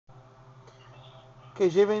Okay,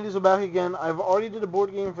 Jay Van Diesel back again. I've already did a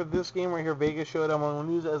board game for this game right here, Vegas Showdown. I'm going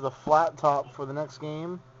to use it as the flat top for the next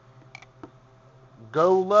game.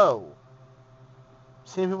 GOLO.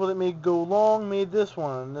 Same people that made Go Long made this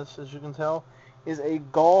one. And this, as you can tell, is a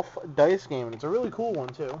golf dice game. And it's a really cool one,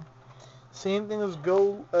 too. Same thing as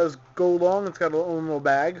Go Long. It's got a own little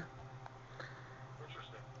bag.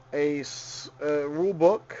 A rule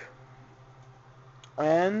book.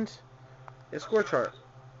 And a score chart.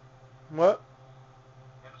 What?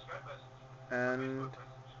 And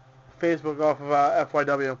Facebook off of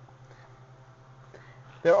FYW.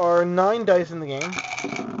 There are 9 dice in the game.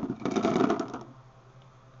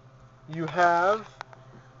 You have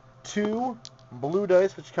 2 blue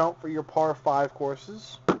dice, which count for your par 5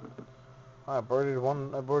 courses. I birded a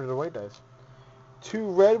white dice.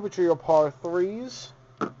 2 red, which are your par 3s.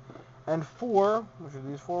 And 4, which are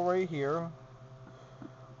these 4 right here,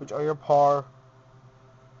 which are your par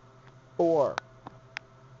 4.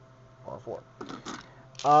 Par 4.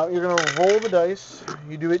 You're going to roll the dice.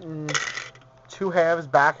 You do it in 2 halves,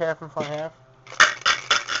 back half and front half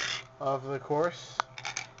of the course.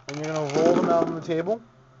 And you're going to roll them out on the table.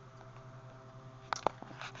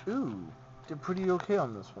 Ooh, did pretty okay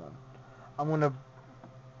on this one.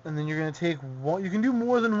 And then you're going to take one. You can do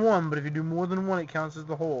more than one, but if you do more than one, it counts as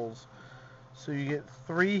the holes. So you get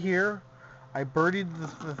 3 here. I birdied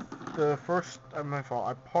the first, my fault.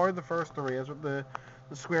 I parred the first 3. That's what the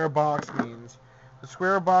square box means. The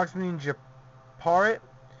square box means you par it.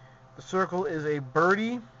 The circle is a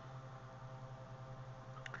birdie.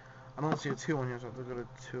 I don't see a 2 on here, so I have to go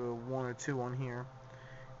to a 1 or 2 on here.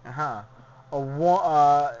 Aha.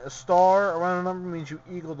 A star around a number means you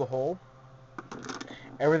eagle the hole.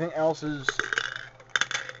 Everything else is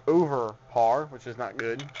over par, which is not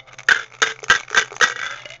good.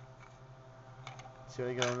 See how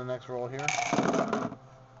I go in the next roll here.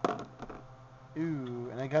 Ooh,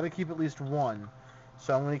 and I gotta keep at least 1.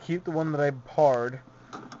 So I'm gonna keep the one that I parred.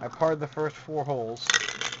 I parred the first 4 holes.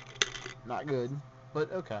 Not good,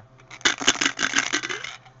 but okay.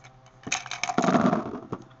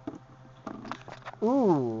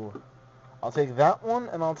 Ooh. I'll take that one,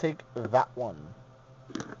 and I'll take that one.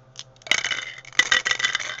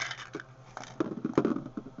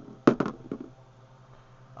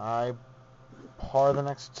 I par the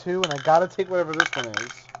next 2, and I gotta take whatever this one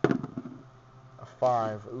is. A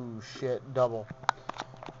 5. Ooh, shit. Double.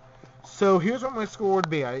 So here's what my score would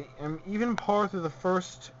be. I am even par through the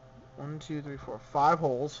first 1, 2, 3, 4, 5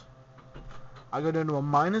 holes. I go down to a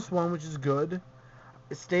 -1, which is good.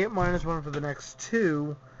 I stay at -1 for the next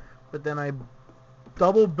 2, but then I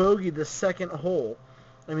double bogey the second hole.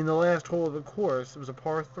 I mean, the last hole of the course. It was a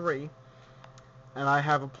par 3, and I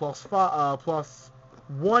have a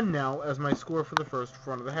 +1 now as my score for the first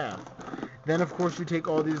front of the half. Then, of course, you take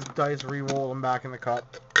all these dice, re-roll them back in the cup.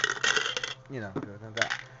 You know, do it like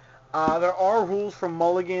that. There are rules for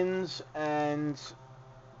mulligans and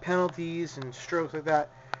penalties and strokes like that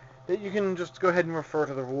you can just go ahead and refer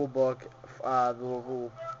to the rule book, the little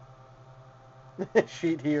rule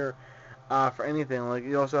sheet here, for anything. Like,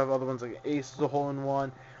 you also have other ones like ace is a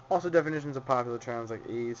hole-in-one. Also definitions of popular terms like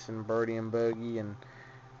ace and birdie and bogey and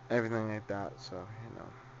everything like that. So,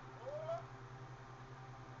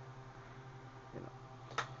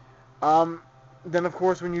 then of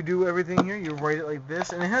course when you do everything here, you write it like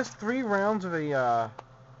this, and it has 3 rounds of a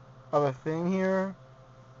thing here.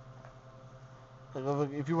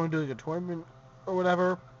 Like, if you want to do like a tournament or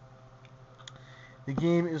whatever, the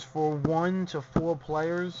game is for 1 to 4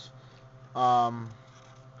 players. You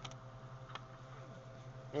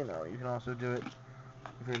can also do it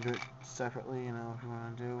if you want to do it separately. If you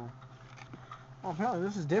want to do. Oh, apparently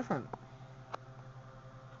this is different.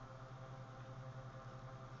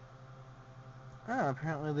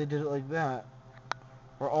 Apparently they did it like that.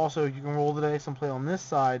 Or also, you can roll the dice and play on this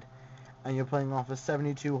side, and you're playing off a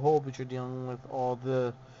 72 hole, but you're dealing with all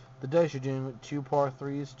the dice. You're dealing with 2 par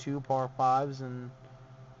 3s, 2 par 5s, and...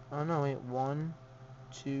 Oh, no, wait, 1,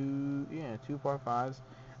 2... Yeah, 2 par 5s,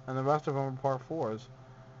 and the rest of them are par 4s.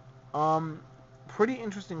 Pretty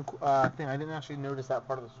interesting thing. I didn't actually notice that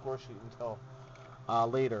part of the score sheet until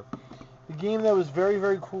later. The game, though, is very,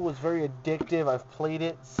 very cool. It's very addictive. I've played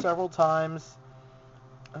it several times.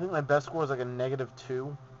 I think my best score is like a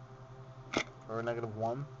 -2 or a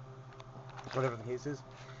 -1, whatever the case is.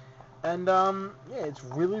 And yeah, it's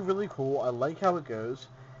really, really cool. I like how it goes.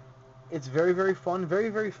 It's very, very fun, very,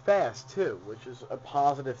 very fast too, which is a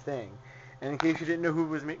positive thing. And in case you didn't know who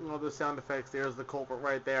was making all those sound effects, there's the culprit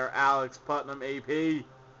right there, Alex Putnam, AP.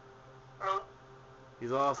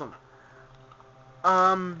 He's awesome.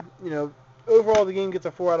 Overall the game gets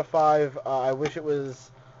a 4 out of 5. I wish it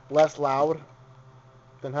was less loud.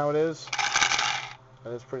 than how it is.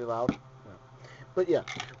 That is pretty loud. Yeah. But yeah,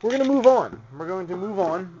 we're going to move on. We're going to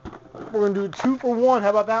do a 2-for-1. How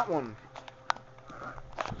about that one?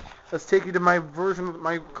 Let's take you to my version of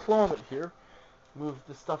my closet here. Move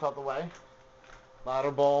this stuff out the way.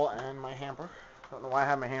 Ladder ball and my hamper. Don't know why I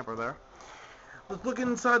have my hamper there. Let's look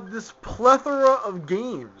inside this plethora of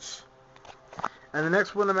games. And the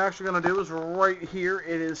next one I'm actually going to do is right here.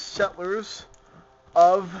 It is Settlers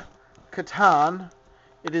of Catan.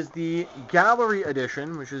 It is the Gallery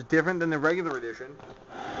Edition, which is different than the regular edition.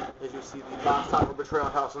 As you see, the Last Taco Betrayal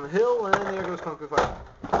House on the Hill, and there goes Kung Fu Fighting.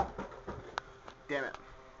 Damn it.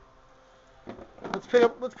 Let's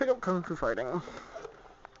pick up Kung Fu Fighting.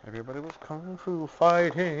 Everybody was Kung Fu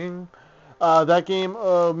Fighting. That game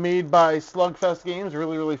made by Slugfest Games,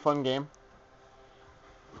 really, really fun game.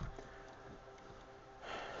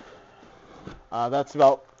 That's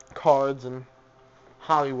about cards and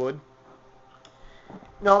Hollywood.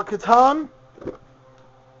 Now, Catan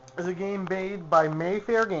is a game made by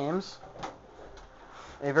Mayfair Games,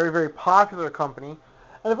 a very, very popular company,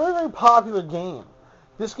 and a very, very popular game.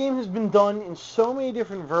 This game has been done in so many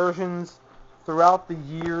different versions throughout the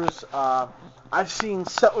years. I've seen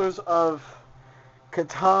Settlers of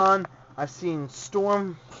Catan, I've seen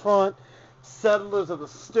Stormfront, Settlers of the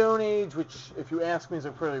Stone Age, which, if you ask me, is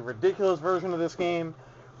a pretty ridiculous version of this game,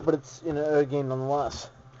 but it's a game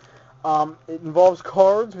nonetheless. It involves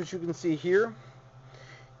cards, which you can see here.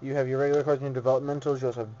 You have your regular cards and your developmentals. You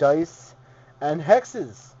also have dice and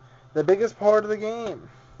hexes, the biggest part of the game.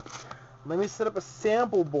 Let me set up a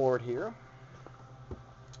sample board here.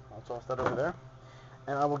 I'll toss that over there.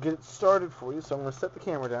 And I will get it started for you. So I'm going to set the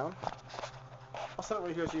camera down. I'll set it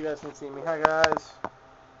right here so you guys can see me. Hi, guys.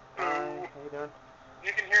 Hi. How you doing?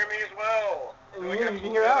 You can hear me as well. And you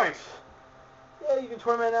can hear Alex. Yeah, you can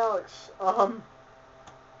torment Alex. I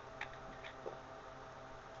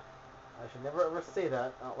should never ever say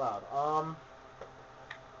that out loud.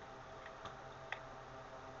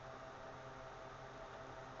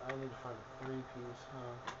 I need to find a 3-piece,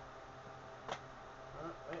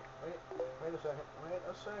 wait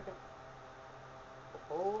a second.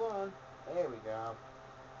 Hold on. There we go.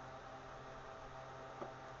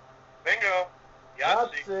 Bingo.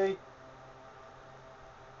 Yahtzee.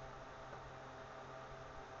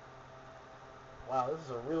 Wow, this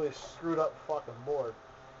is a really screwed up fucking board.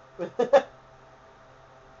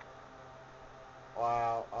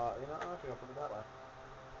 Wow. I'm actually going to put it that way.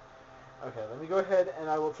 Okay, let me go ahead and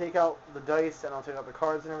I will take out the dice and I'll take out the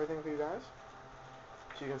cards and everything for you guys.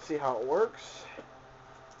 So you can see how it works.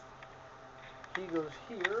 He goes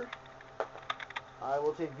here. I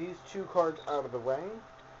will take these 2 cards out of the way.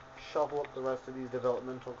 Shuffle up the rest of these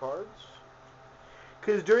developmental cards.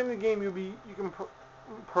 Because during the game you can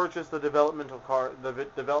purchase the development cards, which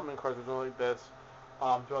are like this,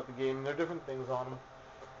 throughout the game. There are different things on them.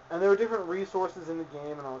 And there are different resources in the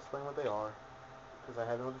game, and I'll explain what they are. Because I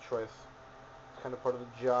have no other choice. It's kind of part of the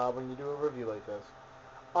job when you do a review like this.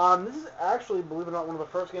 This is actually, believe it or not, one of the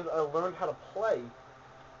first games I learned how to play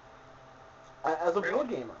as a board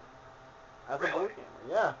gamer. As a board gamer,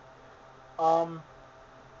 yeah.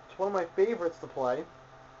 It's one of my favorites to play.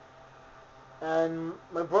 And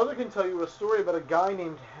my brother can tell you a story about a guy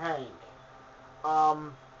named Hank.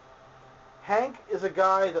 Hank is a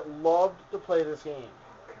guy that loved to play this game.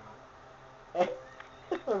 And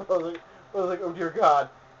I was like, oh dear God.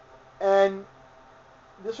 And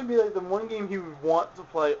this would be like the one game he would want to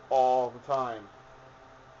play all the time.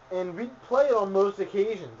 And we'd play it on most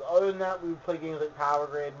occasions. Other than that, we would play games like Power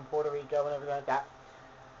Grid and Puerto Rico and everything like that.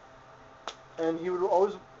 And he would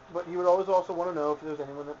always also want to know if there was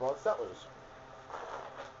anyone that brought Settlers.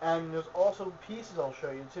 And there's also pieces I'll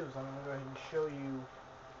show you too. So I'm going to go ahead and show you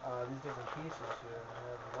these different pieces here.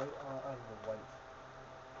 I have white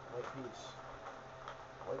piece,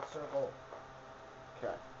 white circle.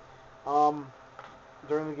 Okay.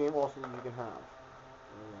 During the game also you can have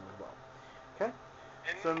as well. Okay.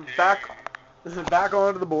 So this is back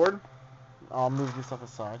onto the board. I'll move this stuff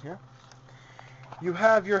aside here. You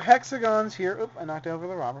have your hexagons here. Oop, I knocked over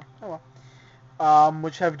the robber. Oh well.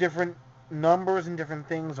 Which have different numbers and different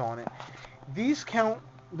things on it. These count.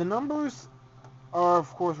 The numbers are, of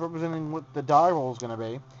course, representing what the die roll is going to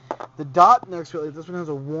be. The dot next to it, like this one has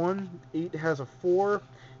a 1, 8 has a 4,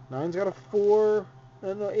 9's got a 4,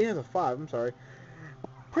 no, 8 has a 5, I'm sorry.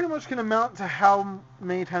 Pretty much can amount to how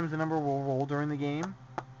many times the number will roll during the game.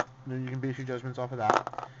 Then you can base your judgments off of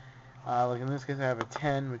that. Like in this case I have a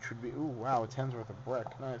 10, which would be, ooh, wow, a 10's worth of brick.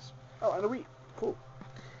 Nice. Oh, and a wheat. Cool.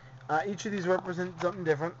 Each of these represent something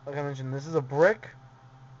different. Like I mentioned, this is a brick.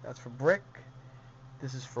 That's for brick.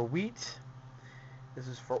 This is for wheat. This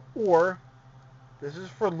is for ore. This is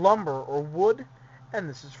for lumber or wood, and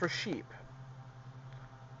this is for sheep.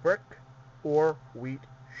 Brick or wheat,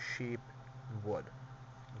 sheep, wood.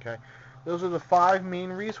 Okay? Those are the 5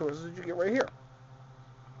 main resources that you get right here.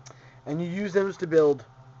 And you use those to build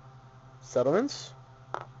settlements,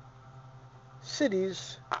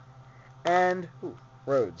 cities, and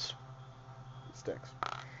roads. Sticks.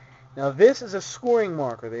 Now this is a scoring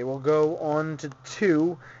marker. They will go on to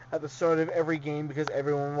 2 at the start of every game because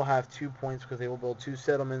everyone will have 2 points because they will build 2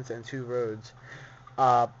 settlements and 2 roads.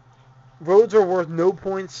 Roads are worth no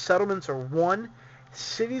points. Settlements are 1.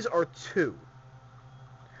 Cities are 2.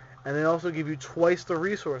 And they also give you twice the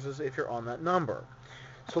resources if you're on that number.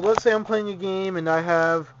 So let's say I'm playing a game and I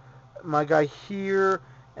have my guy here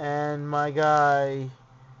and my guy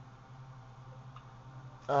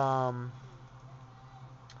let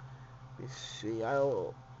me see,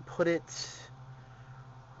 I'll put it,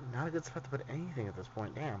 not a good spot to put anything at this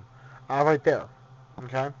point, damn. Right there,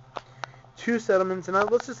 okay? 2 settlements, and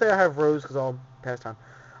let's just say I have roads because I'll pass time.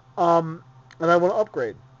 And I want to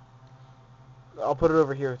upgrade. I'll put it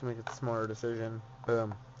over here to make it a smarter decision.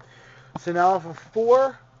 Boom. So now if a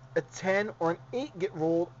 4, a 10, or an 8 get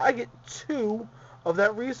rolled, I get 2 of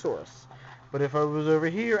that resource. But if I was over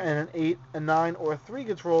here and an 8, a 9, or a 3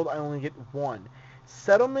 gets rolled, I only get 1.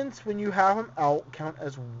 Settlements, when you have them out, count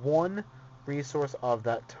as 1 resource of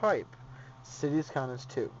that type. Cities count as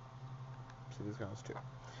 2. Cities count as 2.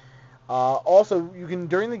 Also, you can,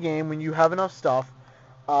 during the game, when you have enough stuff,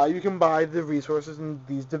 you can buy the resources in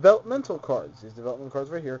these developmental cards. These development cards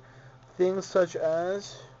right here. Things such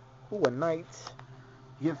as, a knight.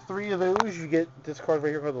 You get 3 of those. You get this card right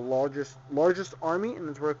here called the largest army, and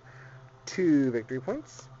it's worth 2 victory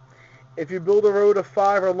points. If you build a road of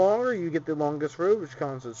 5 or longer, you get the longest road, which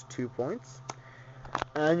counts as 2 points.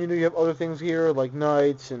 And you have other things here like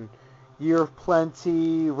knights and year of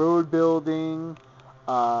plenty, road building.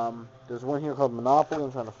 There's one here called Monopoly.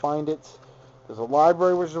 I'm trying to find it. There's a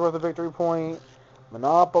library, which is worth a victory point.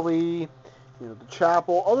 Monopoly, the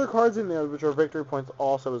chapel. Other cards in there, which are victory points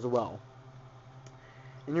also as well.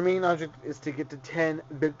 And your main object is to get to 10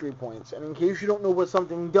 victory points. And in case you don't know what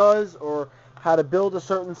something does or how to build a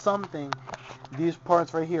certain something, these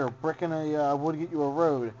parts right here, brick and a wood get you a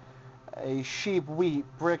road. A sheep, wheat,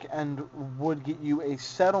 brick, and wood get you a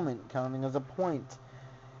settlement, counting as a point.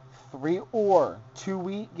 3 ore, 2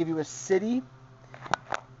 wheat give you a city.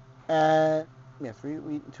 And 3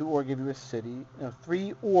 wheat, 2 ore give you a city. No,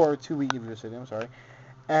 3 ore, 2 wheat give you a city. I'm sorry.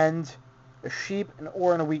 And a sheep, an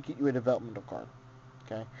ore, and a wheat get you a developmental card.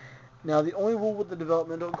 Okay. Now the only rule with the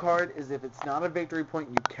developmental card is if it's not a victory point,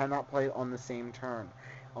 you cannot play it on the same turn,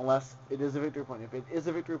 unless it is a victory point. If it is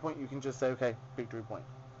a victory point, you can just say, okay, victory point.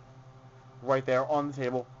 Right there on the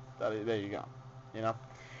table. There you go.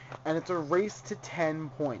 And it's a race to 10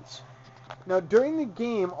 points. Now during the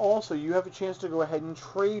game, also you have a chance to go ahead and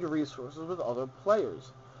trade resources with other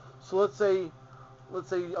players. So let's say I'm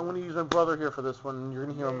going to use my brother here for this one. You're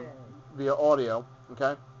going to hear him via audio.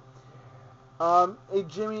 Okay. Hey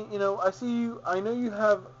Jimmy, I know you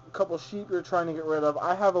have a couple sheep you're trying to get rid of.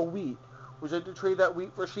 I have a wheat. Would you like to trade that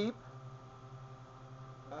wheat for sheep?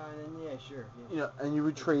 Yeah, sure. Yeah. And you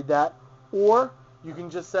would trade that. Or you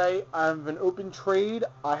can just say, I have an open trade,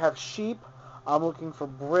 I have sheep, I'm looking for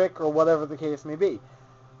brick, or whatever the case may be.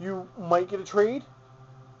 You might get a trade.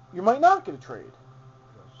 You might not get a trade.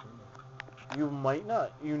 You might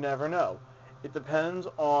not. You never know. It depends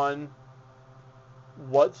on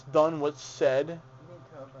what's done, what's said.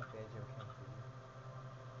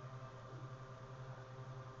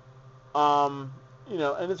 And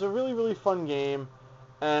it's a really, really fun game.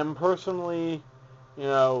 And personally,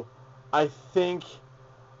 I think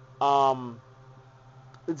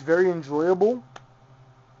it's very enjoyable.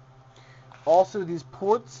 Also, these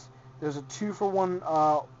ports, there's a 2-for-1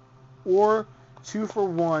 ore,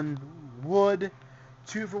 2-for-1 wood,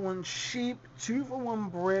 2-for-1 sheep,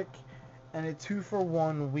 2-for-1 brick, and a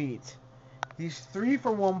 2-for-1 wheat. These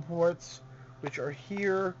 3-for-1 ports, which are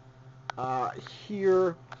here,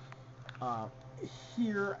 here,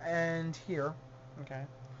 here, and here, okay,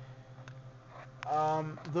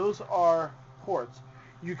 those are ports.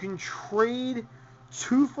 You can trade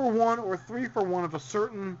 2-for-1 or 3-for-1 of a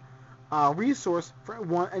certain resource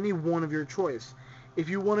for any one of your choice. If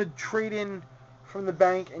you want to trade in from the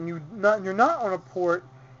bank and you're not on a port,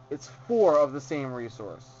 it's 4 of the same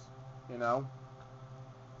resource,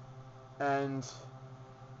 And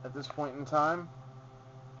at this point in time,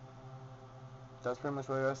 that's pretty much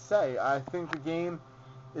what I gotta say. I think the game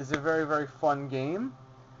is a very, very fun game.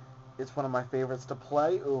 It's one of my favorites to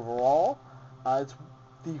play overall. It's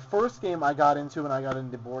the first game I got into when I got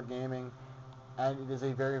into board gaming, and it is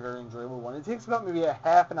a very, very enjoyable one. It takes about maybe a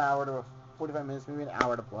half an hour to 45 minutes, maybe an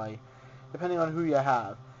hour to play, depending on who you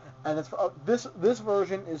have. And it's this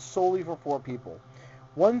version is solely for 4 people.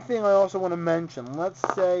 One thing I also want to mention, let's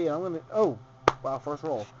say first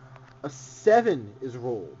roll. A 7 is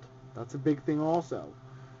rolled. That's a big thing also.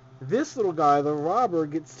 This little guy, the robber,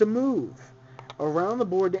 gets to move around the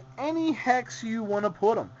board to any hex you want to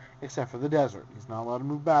put him, except for the desert. He's not allowed to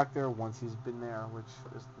move back there once he's been there, which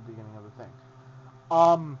is the beginning of the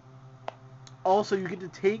thing. Also, you get to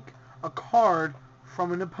take a card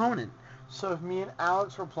from an opponent. So if me and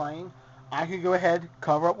Alex were playing, I could go ahead,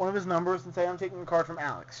 cover up one of his numbers, and say I'm taking a card from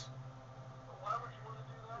Alex. Why would you want to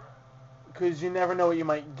do that? Because you never know what you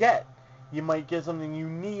might get. You might get something you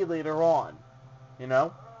need later on, you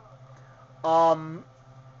know?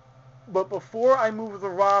 But before I move the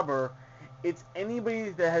robber, it's anybody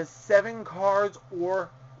that has 7 cards or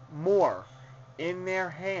more in their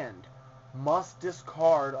hand must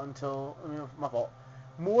discard until, my fault,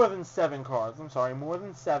 more than 7 cards, more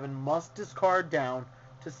than 7 must discard down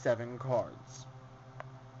to 7 cards.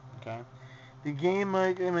 Okay? The game,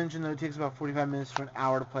 like I mentioned, though, it takes about 45 minutes to an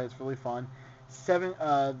hour to play. It's really fun.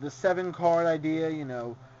 The 7 card idea,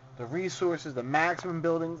 the resources, the maximum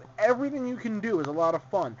buildings, everything you can do is a lot of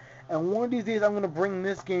fun. And one of these days I'm going to bring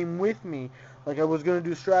this game with me, like I was going to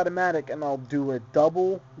do Stratomatic, and I'll do a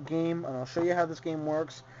double game, and I'll show you how this game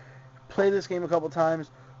works. Play this game a couple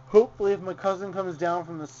times. Hopefully if my cousin comes down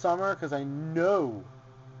from the summer, because I know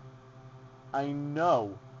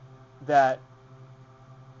that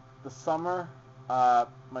the summer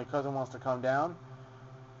my cousin wants to come down.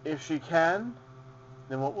 If she can,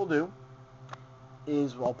 then what we'll do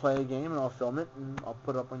is I'll play a game and I'll film it and I'll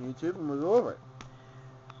put it up on YouTube and we'll go over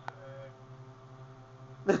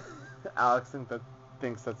it. Alex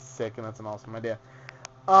thinks that's sick, and that's an awesome idea.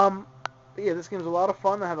 But yeah, this game's a lot of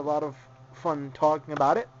fun. I had a lot of fun talking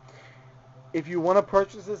about it. If you want to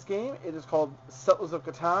purchase this game, it is called Settlers of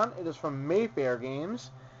Catan. It is from Mayfair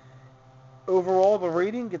Games. Overall, the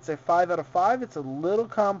rating gets a 5 out of 5. It's a little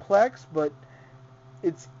complex, but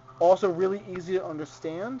it's also really easy to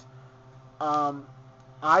understand.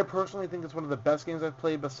 I personally think it's one of the best games I've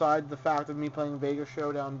played, besides the fact of me playing Vegas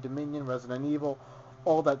Showdown, Dominion, Resident Evil,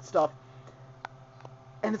 all that stuff.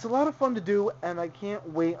 And it's a lot of fun to do, and I can't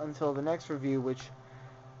wait until the next review, which...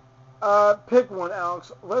 pick one,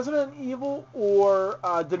 Alex. Resident Evil or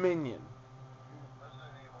Dominion?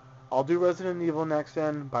 Resident Evil. I'll do Resident Evil next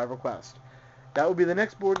then, by request. That will be the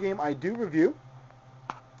next board game I do review.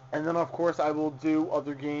 And then, of course, I will do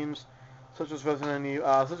other games, such as Resident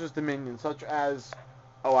Evil, such as Dominion, such as...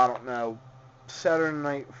 I don't know, Saturday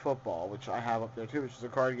Night Football, which I have up there too, which is a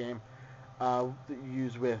card game that you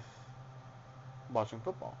use with watching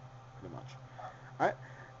football, pretty much. Alright,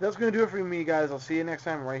 that's going to do it for me, guys. I'll see you next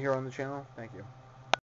time right here on the channel. Thank you.